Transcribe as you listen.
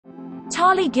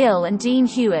Tahli, Gill and Dean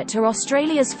Hewitt are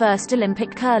Australia's first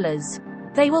Olympic curlers.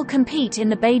 They will compete in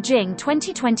the Beijing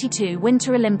 2022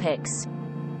 Winter Olympics.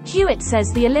 Hewitt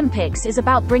says the Olympics is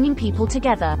about bringing people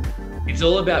together. It's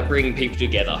all about bringing people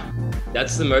together.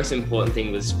 That's the most important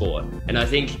thing with sport. And I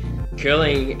think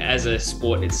curling as a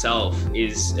sport itself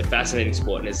is a fascinating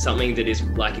sport, and it's something that is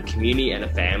like a community and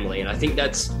a family. And I think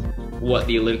that's what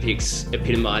the Olympics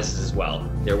epitomizes as well.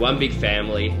 They're one big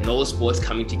family, and all the sports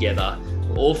coming together,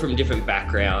 all from different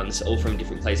backgrounds, all from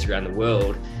different places around the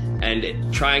world,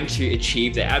 and trying to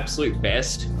achieve their absolute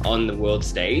best on the world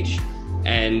stage.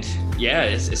 And yeah,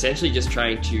 it's essentially just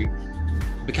trying to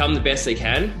become the best they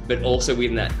can, but also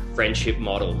within that friendship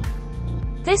model.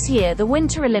 This year, the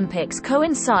Winter Olympics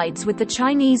coincides with the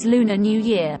Chinese Lunar New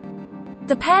Year.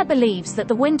 The pair believes that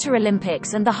the Winter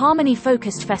Olympics and the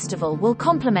Harmony-focused festival will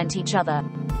complement each other.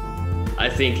 I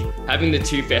think having the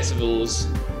two festivals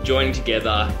joining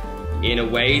together in a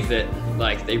way that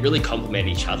they really complement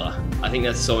each other, I think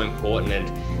that's so important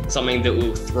and something that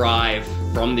will thrive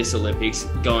from this Olympics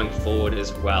going forward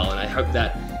as well. And I hope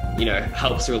that,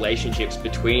 helps the relationships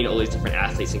between all these different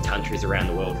athletes and countries around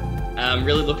the world. I'm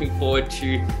really looking forward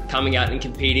to coming out and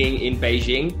competing in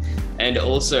Beijing. And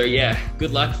also,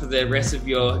 good luck for the rest of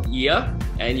your year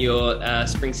and your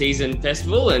spring season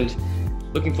festival, and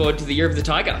looking forward to the Year of the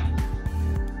Tiger.